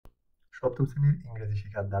সপ্তম শ্রেণীর ইংরেজি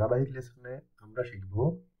শিক্ষার ধারাবাহিক লেসনে আমরা শিখব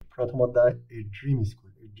প্রথম অধ্যায় এ ড্রিম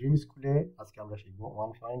স্কুল। এই ড্রিম স্কুলে আজকে আমরা শিখব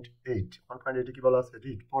 1.8 কি বলা আছে,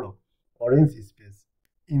 রিড পড়ো। Orange space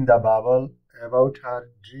in the bubble about her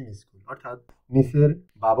dream school, অর্থাৎ নিচের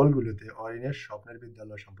বাবলগুলোতে অরিনের স্বপ্নের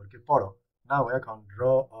বিদ্যালয় সম্পর্কে পড়ো। নাও এখন ড্র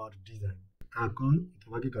অর ডিজাইন, আঁকো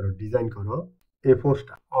অথবা কি করো, ডিজাইন করো এ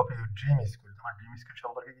poster of your dream school. তোমার ড্রিম স্কুল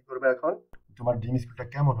সম্পর্কে কি করবে, এখন তোমার ড্রিম স্কুলটা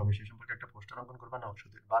কেমন হবে সেই সম্পর্কে একটা পোস্টার অঙ্কন করবা,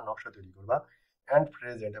 নকশা তৈরি করবা। অ্যান্ড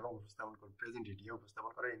প্রেজেন্ট এবং উপস্থাপন করবে, প্রেজেন্ট দিয়ে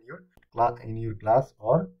উপস্থাপন করো in your class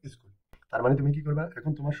or school. তার মানে তুমি কি করবা,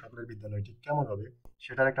 এখন তোমার স্বপ্নের বিদ্যালয়টি কেমন হবে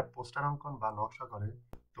সেটার একটা পোস্টার অঙ্কন বা নকশা করে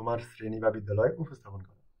তোমার শ্রেণী বা বিদ্যালয়ে উপস্থাপন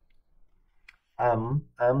করো।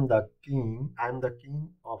 I am the king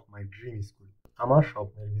of my dream school. আমার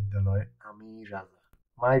স্বপ্নের বিদ্যালয়, আমি রাজা।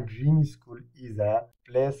 My dream school is a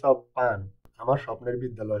place of fun. আমার স্বপ্নের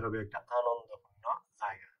বিদ্যালয় হবে একটা আনন্দপূর্ণ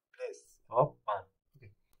জায়গা, place of fun.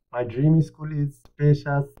 My dream school is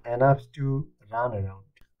spacious enough to run around.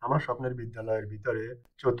 আমার স্বপ্নের বিদ্যালয়ের ভিতরে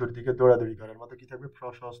চতুর্দিকে দৌড়াদৌড়ি করার মতো কি থাকবে,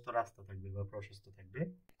 প্রশস্ত রাস্তা থাকবে বা প্রশস্ত থাকবে।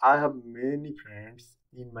 I have many friends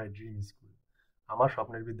in my dream school. আমার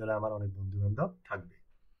স্বপ্নের বিদ্যালয়ে আমার অনেক বন্ধু বান্ধব থাকবে।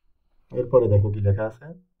 এরপরে দেখো কি লেখা আছে,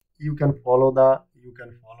 you can follow the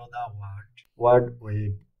word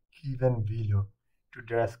web given below to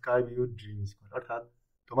describe your dream school, অর্থাৎ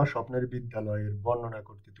তোমার স্বপ্নের বিদ্যালয়ের বর্ণনা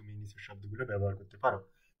করতে তুমি নিচের শব্দগুলো ব্যবহার করতে পারো।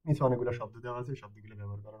 নিচে অনেকগুলো শব্দ দেওয়া আছে, শব্দগুলো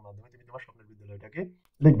ব্যবহার করার মাধ্যমে তুমি তোমার স্বপ্নের বিদ্যালয়টাকে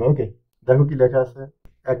লিখবে। ওকে, দেখো কি লেখা আছে।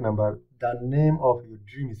 1 number, the name of your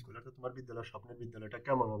dream school, অর্থাৎ তোমার বিদ্যালয়ের স্বপ্নের বিদ্যালয়টা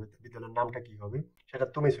কেমন হবে, বিদ্যালয়ের নামটা কি হবে সেটা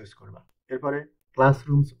তুমি চুজ করবা। এরপরে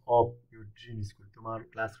classrooms of your dream school, তোমার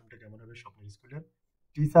ক্লাসরুমটা কেমন হবে স্বপ্নের স্কুলের।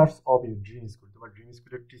 Teachers of your dream school, তোমার ড্রিম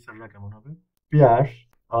স্কুলের টিচাররা কেমন হবে। পিয়ার্স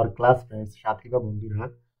আর ক্লাস ফ্রেন্ডস, সাথী বা বন্ধুরা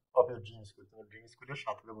অফ ইউর ড্রিম স্কুল, তোমার ড্রিম স্কুলের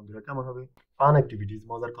সাথী বা বন্ধুরা কেমন হবে। ফান অ্যাক্টিভিটিস,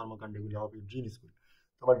 মজার কর্মকাণ্ডগুলো অফ ইউর ড্রিম স্কুল,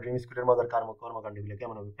 তোমার ড্রিম স্কুলের মজার কর্মকাণ্ডগুলো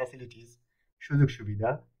কেমন হবে। ফ্যাসিলিটিস, সুযোগ সুবিধা,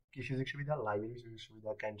 কি সুযোগ সুবিধা, লাইব্রেরি সুযোগ সুবিধা,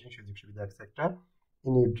 ক্যান্টিন সুযোগ সুবিধা etcetera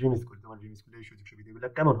in your dream school, তোমার ড্রিম স্কুলের এই সুযোগ সুবিধাগুলো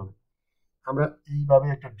কেমন হবে। আমরা এইভাবে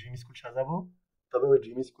একটা ড্রিম স্কুল সাজাবো। তবে ওই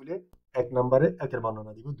ড্রিম স্কুলে 1 নম্বরে 1-এর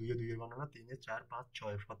বর্ণনা দিব, 2-এ 2-এর বর্ণনা, 3-এ 4, 5,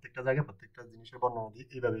 6 প্রত্যেকটা জায়গায় প্রত্যেকটা জিনিসের বর্ণনা দিয়ে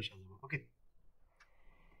এইভাবেই সাজাবো। ওকে,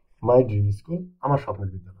 মাই ড্রিম স্কুল, আমার স্বপ্নের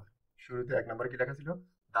বিদ্যালয়। শুরুতে 1 নম্বরে কি লেখা ছিল,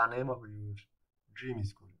 the name of your dream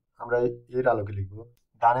school. আমরা এর আলোকে লিখবো,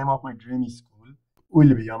 the name of my dream school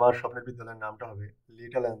will be, আমার স্বপ্নের বিদ্যালয়ের নামটা হবে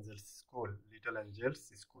লিটল অ্যাঞ্জেলস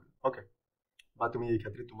স্কুল। ওকে, বা তুমি এই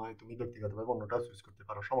ক্ষেত্রে তুমি ব্যক্তিগতভাবে অন্যটাও চুজ করতে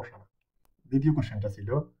পারো, সমস্যা না। দ্বিতীয় কোশ্চেনটা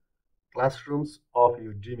ছিল classrooms of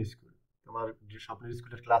your dream school, তোমার যে স্বপ্নের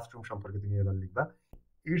স্কুলের ক্লাসরুম সম্পর্কে তুমি এবার লিখবা।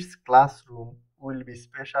 It's classroom will be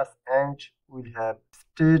spacious and will have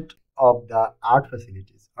state of the art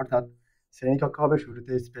facilities, অর্থাৎ শ্রেণীকক্ষ হবে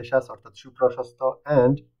শুরুতে স্পেশাস অর্থাৎ সুপ্রশস্ত,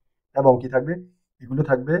 অ্যান্ড এবং কি থাকবে, এগুলো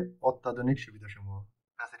থাকবে অত্যাধুনিক সুবিধাসমূহ।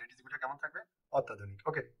 ফ্যাসিলিটিসগুলো কেমন থাকবে, অত্যাধুনিক।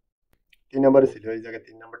 ওকে, 3 নম্বরে ছিল, এই জায়গায়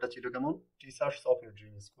 3 নম্বরটা ছিল কেমন, teachers of your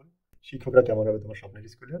dream school, শিক্ষকরা কেমন হবে তোমার স্বপ্নের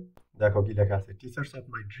স্কুলে। দেখো কি লেখা আছে, teachers of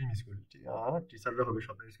my dream school, টিচাররা হবে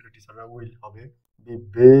স্বপ্নের স্কুলে, টিচাররা উইল হবে বি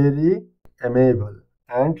ভেরি অ্যামেবল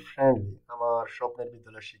অ্যান্ড ফ্রেন্ডলি, আমার স্বপ্নের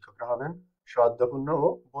বিদ্যালয়ের শিক্ষকরা হবেন সৌহার্দ্যপূর্ণ ও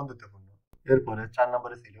বন্ধুত্বপূর্ণ। এরপরে 4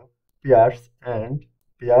 নম্বরে ছিল pears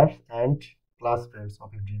and class friends of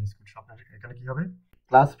your dream school, স্বপ্নের এখানে কি হবে,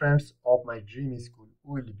 class friends of my dream school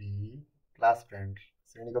will be, class friend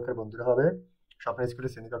শ্রেণীকক্ষের বন্ধুরা হবে, স্বপ্নের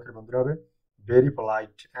স্কুলের শ্রেণীকক্ষের বন্ধুরা হবে ভেরি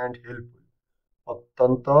পোলাইট অ্যান্ড হেল্পফুল,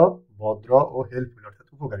 অত্যন্ত ভদ্র ও হেল্পফুল অর্থাৎ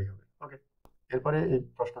উপকারী হবে। ওকে, এরপরে এই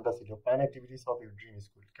প্রশ্নটা ছিল fun activities of your dream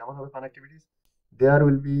school, কেমন হবে fun activities. There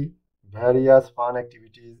will be various fun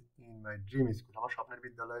activities in my dream school, আমার স্বপ্নের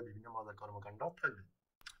বিদ্যালয়ে বিভিন্ন মজার কর্মকাণ্ড থাকবে।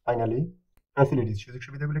 ফাইনালি ফ্যাসিলিটিস, সুযোগ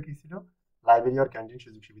সুবিধাগুলো কি ছিল, লাইব্রেরি আর ক্যান্টিন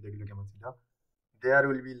সুযোগ সুবিধাগুলো কেমন ছিল। There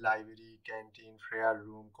will be library, canteen, prayer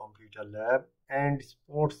room, computer lab and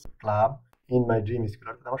sports club in my dream school,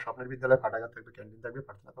 অর্থাৎ আমার স্বপ্নের বিদ্যালয়ে পাঠাগার থাকবে, ক্যান্টিন থাকবে,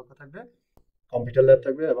 প্রার্থনা কক্ষ থাকবে, কম্পিউটার ল্যাব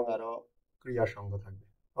থাকবে এবং আরো ক্রীড়া সংঘ থাকবে।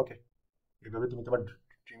 ওকে, এইভাবে তুমি তোমার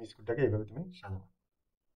ড্রিম স্কুলটাকে এইভাবে তুমি সাজাও।